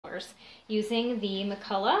floors. Using the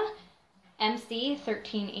McCulloch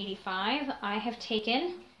MC1385, I have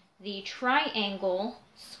taken the triangle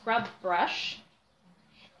scrub brush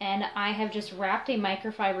and I have just wrapped a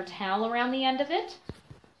microfiber towel around the end of it.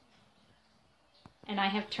 And I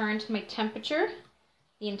have turned my temperature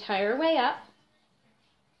the entire way up.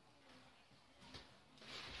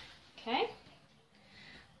 Okay.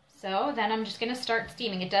 So then I'm just going to start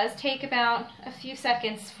steaming. It does take about a few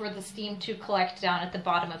seconds for the steam to collect down at the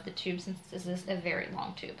bottom of the tube since this is a very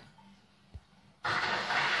long tube.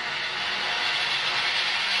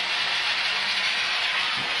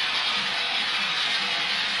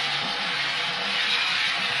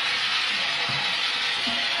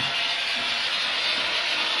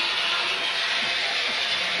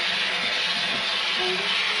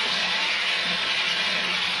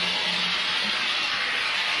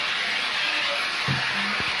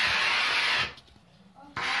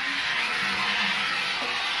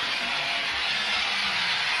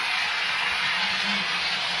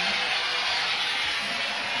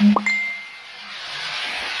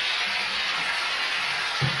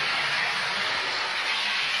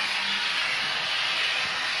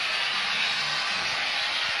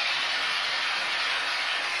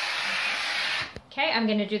 Okay, I'm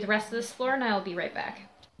going to do the rest of this floor and I will be right back.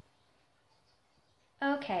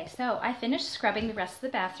 Okay, so I finished scrubbing the rest of the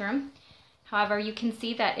bathroom. However, you can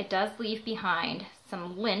see that it does leave behind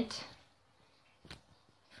some lint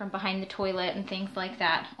from behind the toilet and things like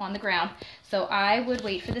that on the ground. So I would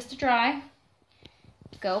wait for this to dry,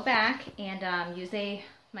 go back and use a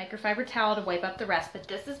microfiber towel to wipe up the rest. But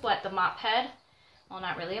this is what the mop head, well,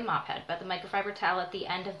 not really a mop head, but the microfiber towel at the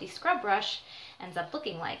end of the scrub brush ends up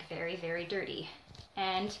looking like. Very, very dirty.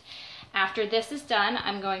 And after this is done,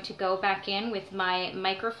 I'm going to go back in with my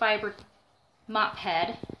microfiber mop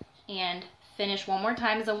head and finish one more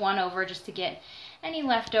time as a one-over just to get any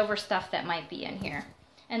leftover stuff that might be in here.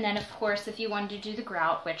 And then, of course, if you wanted to do the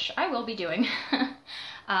grout, which I will be doing,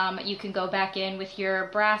 you can go back in with your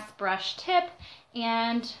brass brush tip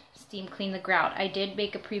and steam clean the grout. I did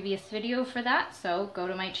make a previous video for that, so go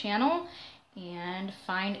to my channel and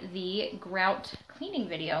find the grout cleaning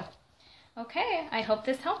video. Okay, I hope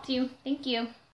this helped you. Thank you.